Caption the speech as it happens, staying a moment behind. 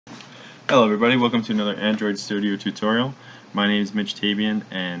Hello everybody, welcome to another Android Studio tutorial. My name is Mitch Tabian,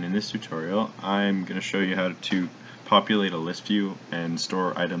 and in this tutorial I'm going to show you how to populate a list view and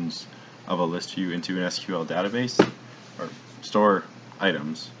store items of a list view into an SQL database, or store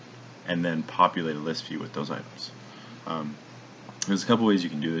items and then populate a list view with those items. There's a couple ways you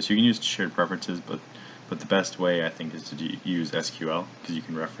can do this. You can use shared preferences, but the best way I think is to use SQL, because you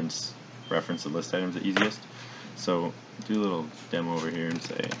can reference the list items the easiest. So do a little demo over here and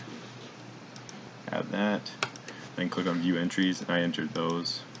say add that, then click on view entries, and I entered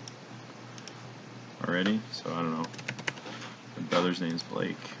those already, so I don't know, my brother's name is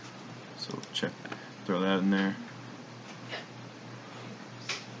Blake, so throw that in there,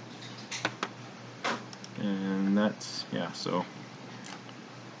 and that's, yeah, so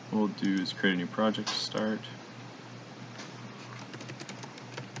what we'll do is create a new project to start.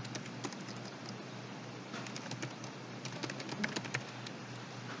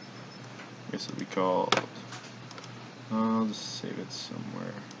 I guess it'll be called, I'll just save it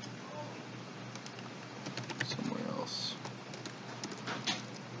somewhere else.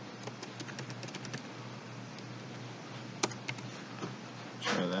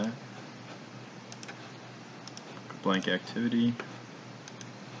 Try that. Blank activity.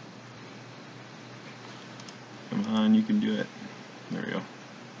 Come on, you can do it. There we go.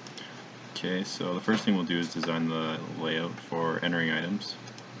 Okay, so the first thing we'll do is design the layout for entering items.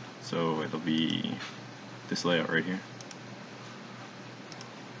 So it'll be this layout right here.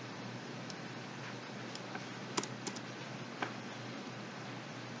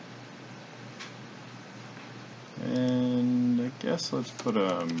 And I guess let's put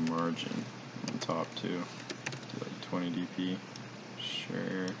a margin on top too. Do like 20 dp.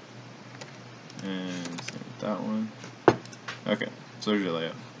 Sure. And same with that one. Okay, so there's your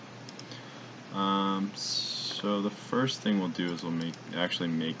layout. So the first thing we'll do is we'll actually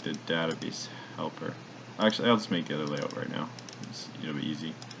make the database helper. Actually, I'll just make the other layout right now. It'll be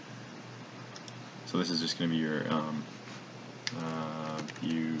easy. So this is just going to be your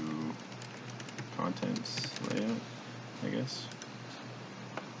view contents layout, I guess.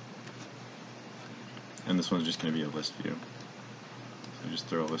 And this one's just going to be a list view. So just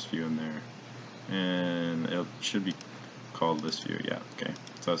throw a list view in there, and it should be called list view. Yeah, okay.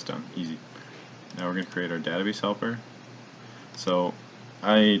 So that's done. Easy. Now we're going to create our database helper. So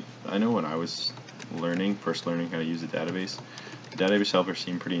I know when I was first learning how to use a database, the database helper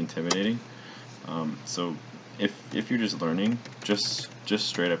seemed pretty intimidating. So if you're just learning, just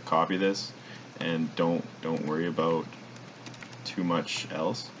straight up copy this and don't worry about too much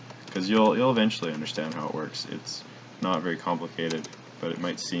else, because you'll eventually understand how it works. It's not very complicated, but it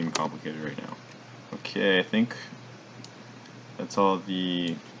might seem complicated right now. Okay, I think that's all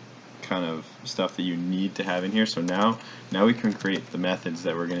the kind of stuff that you need to have in here. So now we can create the methods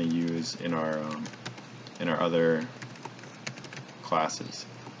that we're going to use in our other classes.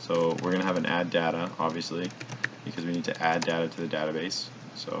 So we're going to have an add data, obviously, because we need to add data to the database.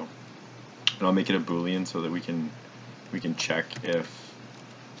 So, and I'll make it a boolean so that we can check if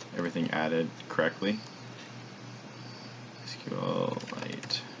everything added correctly.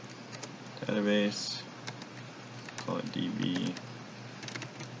 SQLite database, call it DB.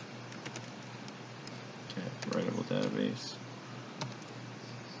 Writable database,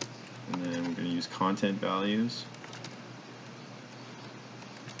 and then we're going to use content values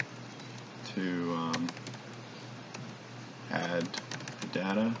to add the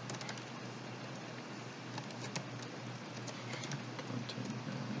data. Content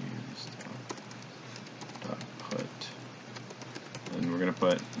values put, and we're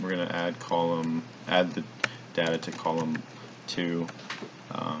going to add the data to column 2.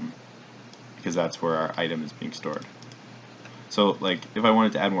 Because that's where our item is being stored. So like if I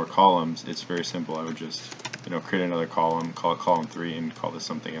wanted to add more columns, it's very simple. I would just create another column, call it column 3, and call this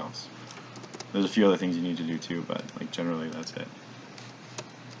something else. There's a few other things you need to do too, but like generally that's it.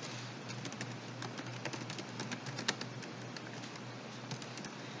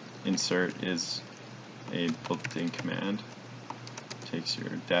 Insert is a built-in command. Takes your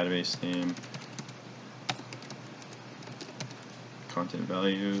database name, content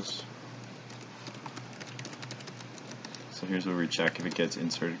values. So here's where we check if it gets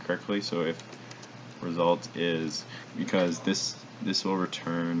inserted correctly. So if result is, because this will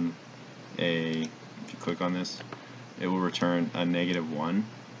return if you click on this, it will return a -1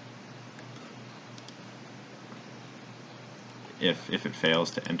 if it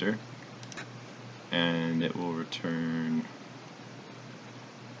fails to enter, and it will return,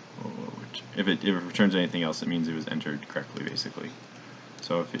 if it returns anything else, it means it was entered correctly, basically.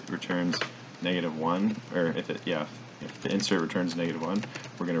 So if it returns -1, or if if the insert returns -1,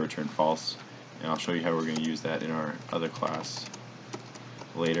 we're going to return false. And I'll show you how we're going to use that in our other class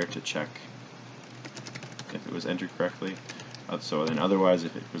later to check if it was entered correctly. So then otherwise,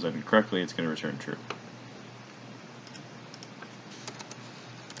 if it was entered correctly, it's going to return true.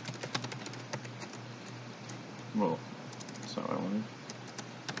 Whoa, that's not what I wanted.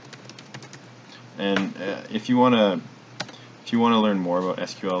 And if you want to learn more about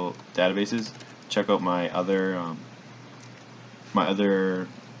SQL databases, check out my other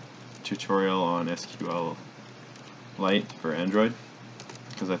tutorial on SQLite for Android,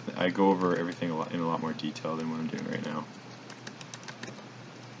 because I go over everything in a lot more detail than what I'm doing right now.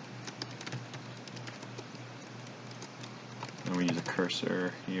 And we use a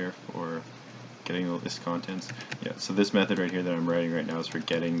cursor here for getting the list contents. Yeah, so this method right here that I'm writing right now is for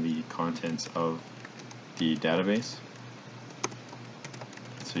getting the contents of the database.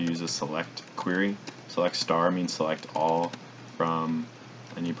 So use a select query. Select star means select all from,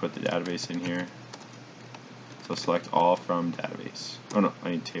 and you put the database in here. So select all from database. Oh no,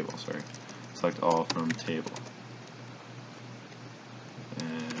 I need table, sorry. Select all from table.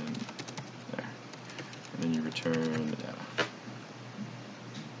 And there. And then you return the data.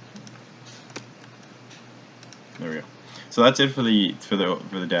 There we go. So that's it for the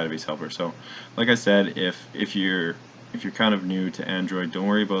database helper. So, like I said, if you're kind of new to Android, don't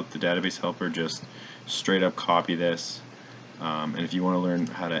worry about the database helper. Just straight up copy this. And if you want to learn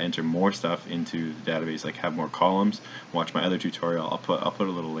how to enter more stuff into the database, like have more columns, watch my other tutorial. I'll put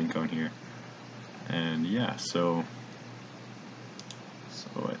a little link on here. And yeah, so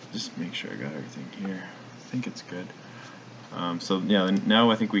just make sure I got everything here. I think it's good. So yeah,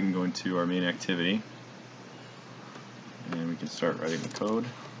 now I think we can go into our main activity. And we can start writing the code.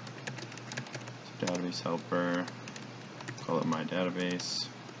 So database helper, call it my database.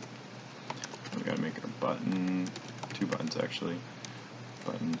 We gotta make our button, 2 buttons actually.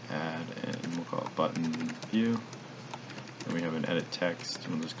 Button add, and we'll call it button view. And we have an edit text,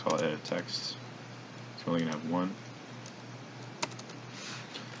 and we'll just call it edit text. So we're only gonna have 1.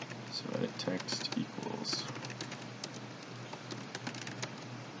 So edit text equals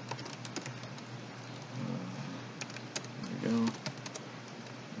go.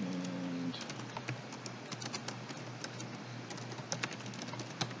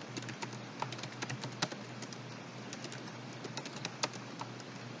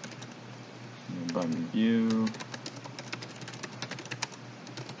 And button view.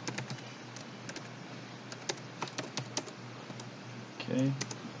 Okay.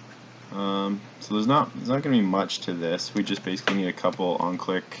 So there's not going to be much to this. We just basically need a couple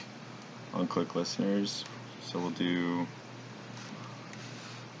on-click listeners. So we'll do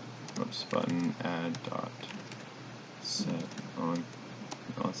button add dot set on.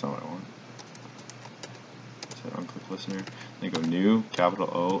 No, that's not what I want. Set on click listener. Then go new capital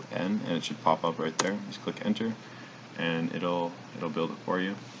O N, and it should pop up right there. Just click enter, and it'll build it for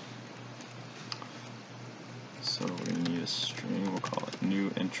you. So we're gonna need a string. We'll call it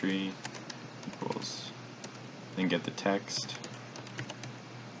new entry equals. Then get the text.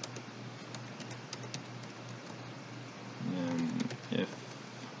 And if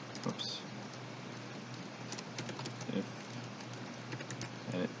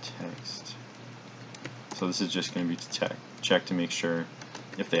edit text. So this is just going to be to check to make sure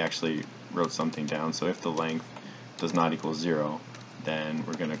if they actually wrote something down. So if the length does not equal 0, then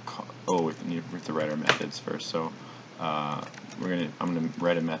we're going to call. Oh, we have to write our methods first. So I'm going to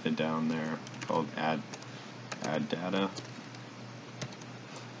write a method down there called add data.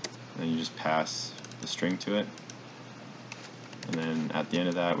 And then you just pass the string to it. And then at the end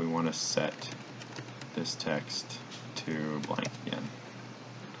of that, we want to set this text to blank again.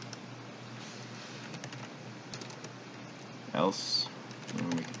 Else, we'll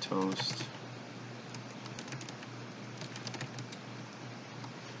make a toast.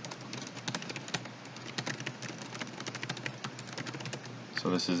 So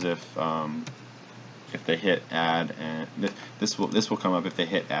this is if they hit add, and this will come up if they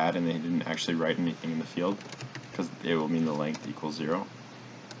hit add and they didn't actually write anything in the field, because it will mean the length equals 0.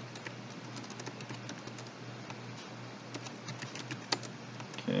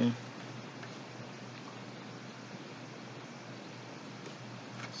 Okay.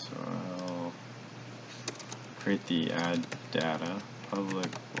 So I'll create the add data, public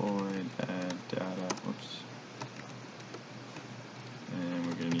void add data, whoops. And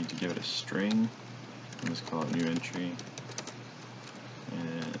we're going to need to give it a string. Let's call it new entry.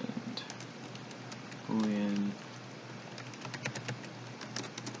 And boolean.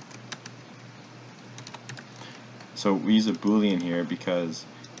 So we use a boolean here because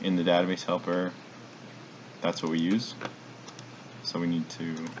in the database helper that's what we use. So we need to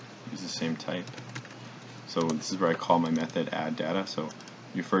use the same type. So this is where I call my method add data. So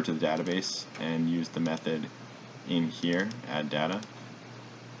you refer to the database and use the method in here, add data,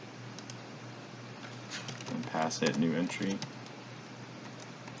 and pass it new entry.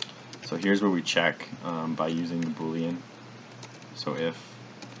 So here's where we check by using the Boolean. So if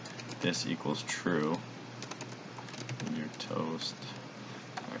this equals true, then your toast.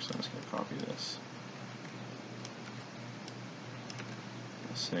 Actually, I'm just going to copy this.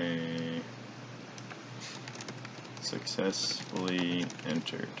 Say successfully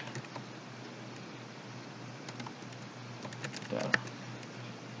entered data,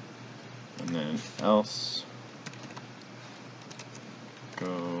 and then else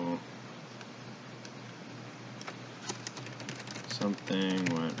go something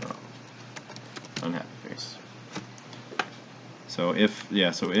went wrong, unhappy face. So if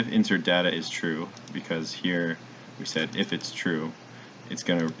insert data is true, because here we said if it's true,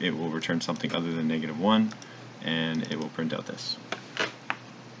 it will return something other than -1, and it will print out this.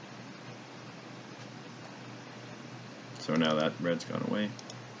 So now that red's gone away.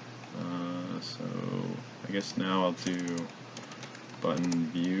 So I guess now I'll do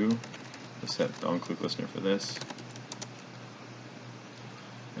button view to set the on-click listener for this.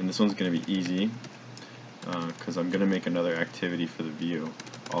 And this one's going to be easy because I'm going to make another activity for the view.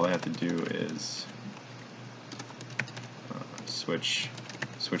 All I have to do is switch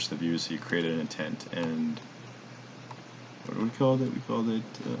the views. So you create an intent, and what do we call it? We called it,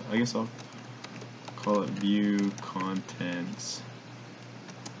 I guess I'll call it view contents,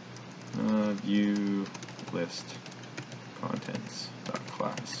 view list contents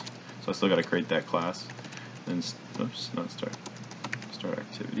class. So I still got to create that class. And oops, not start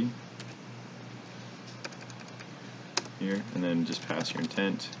activity here, and then just pass your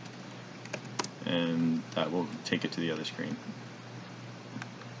intent, and that will take it to the other screen.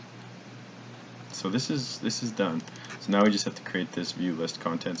 So this is done. So now we just have to create this view list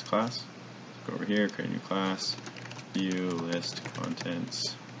contents class. Go over here, create a new class, view list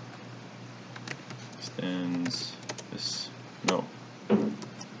contents, extends this, no.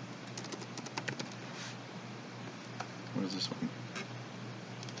 What is this one?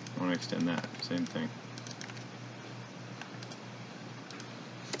 I want to extend that, same thing.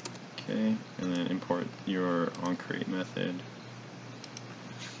 Okay, and then import your onCreate method.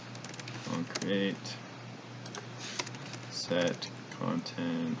 OnCreate, set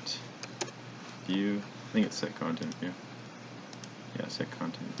content view. I think it's set content view. Yeah, set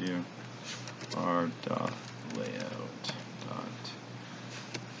content view. R dot layout dot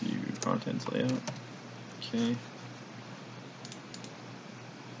view contents layout. Okay.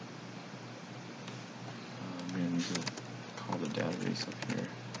 I'm going to call the database up here.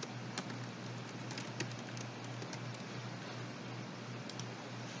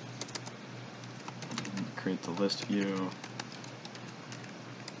 Create the list view.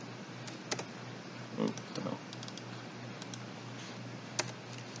 Oh, what the hell.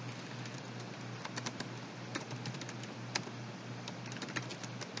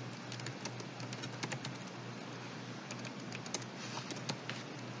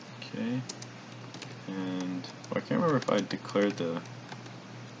 Okay. And I can't remember if I declared the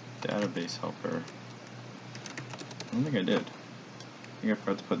database helper. I don't think I did. I think I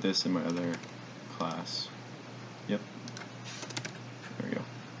forgot to put this in my other class. Yep. There we go.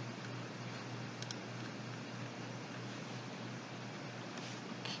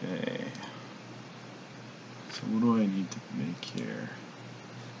 Okay. So what do I need to make here?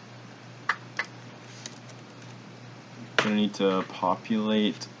 I'm going to need to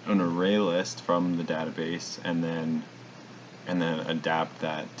populate an array list from the database and then adapt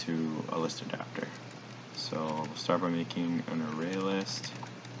that to a list adapter. So we'll start by making an array list.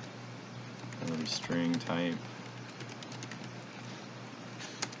 It'll be string type.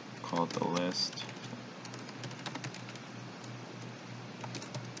 Call it the list.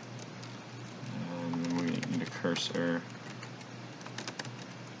 And then we need a cursor.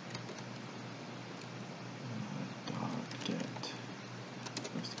 Dot get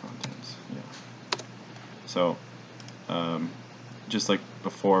list contents. Yeah. So just like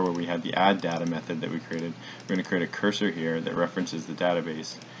before where we had the add data method that we created, we're going to create a cursor here that references the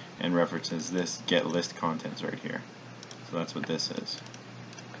database and references this get list contents right here. So that's what this is.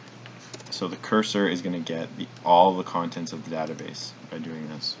 So the cursor is going to get all the contents of the database by doing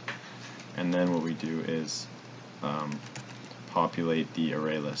this. And then what we do is populate the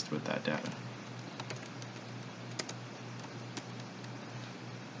array list with that data.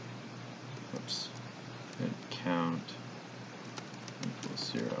 Oops. And count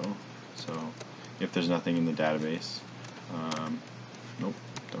equals 0. So if there's nothing in the database. Nope,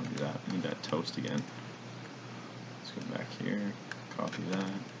 don't do that. I need that toast again. Let's go back here, copy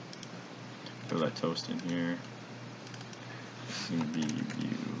that, throw that toast in here. This is going to be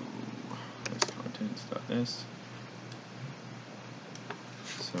view list contents.this.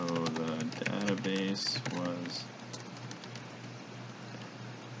 So the database was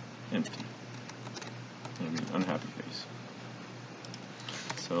empty. I mean, unhappy face.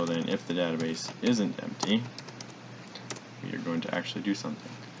 So then if the database isn't empty, we are going to actually do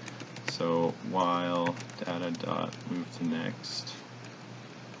something. So while data dot move to next,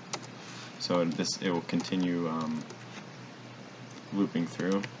 so it will continue looping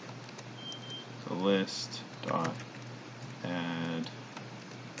through. So list dot add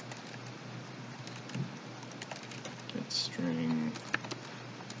get string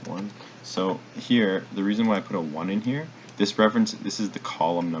 1. So here, the reason why I put a 1 in here, this is the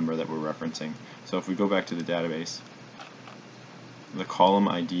column number that we're referencing. So if we go back to the database, the column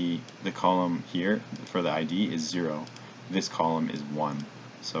ID, the column here for the ID is 0. This column is 1.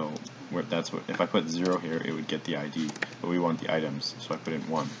 So that's what, if I put 0 here, it would get the ID, but we want the items, so I put in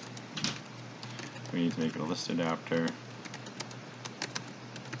 1. We need to make a list adapter.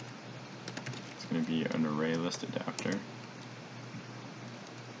 It's going to be an array list adapter.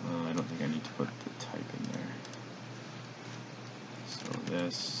 I don't think I need to put the type in there. So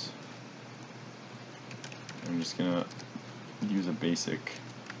this, I'm just going to use a basic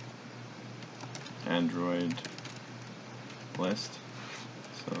Android list.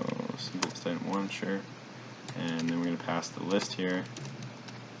 So simple statement 1, sure. And then we're going to pass the list here.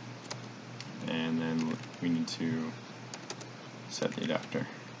 And then we need to set the adapter.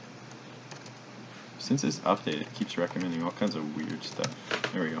 Since it's updated, it keeps recommending all kinds of weird stuff.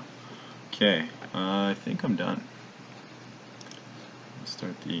 There we go. Okay, I think I'm done. Let's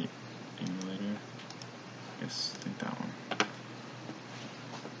start the emulator. Yes, I think that one.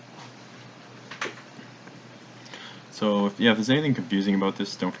 So if there's anything confusing about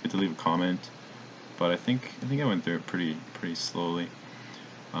this, don't forget to leave a comment. But I think I went through it pretty slowly.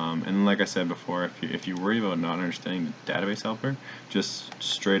 And like I said before, if you worry about not understanding the database helper, just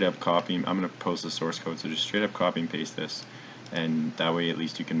straight up copy. I'm going to post the source code, so just straight up copy and paste this, and that way at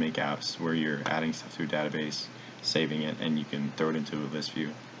least you can make apps where you're adding stuff to a database, saving it, and you can throw it into a ListView.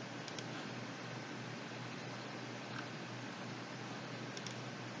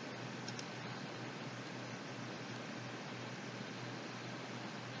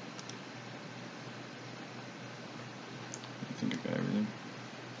 I think I've got everything.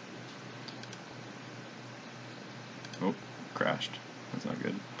 Oh, crashed. That's not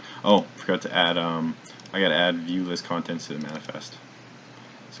good. Oh, forgot to add, I gotta add view list contents to the manifest.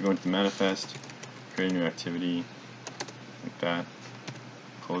 So go into the manifest, create a new activity, like that,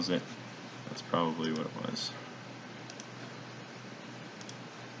 close it. That's probably what it was.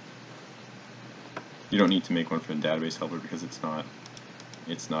 You don't need to make one for the database helper because it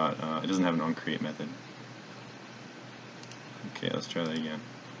doesn't have an onCreate method. Okay, let's try that again.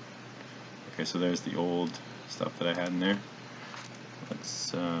 Okay, so there's the old stuff that I had in there.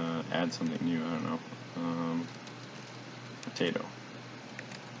 Let's add something new. I don't know. Potato.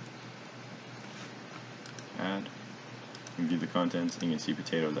 Add. And view the contents, and you can see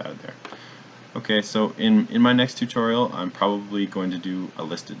potatoes added there. Okay, so in my next tutorial, I'm probably going to do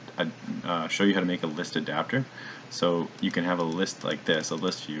show you how to make a list adapter. So you can have a list like this, a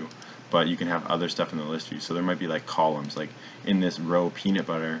list view, but you can have other stuff in the list view. So there might be like columns, like in this row peanut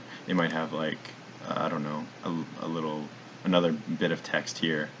butter, it might have like I don't know, another bit of text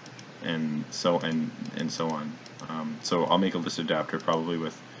here, and so on. So I'll make a list adapter probably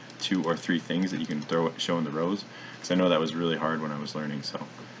with 2 or 3 things that you can show in the rows, because I know that was really hard when I was learning. So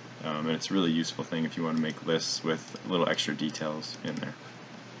and it's a really useful thing if you want to make lists with little extra details in there.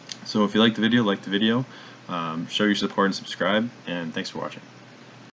 So if you like the video, show your support and subscribe, and thanks for watching.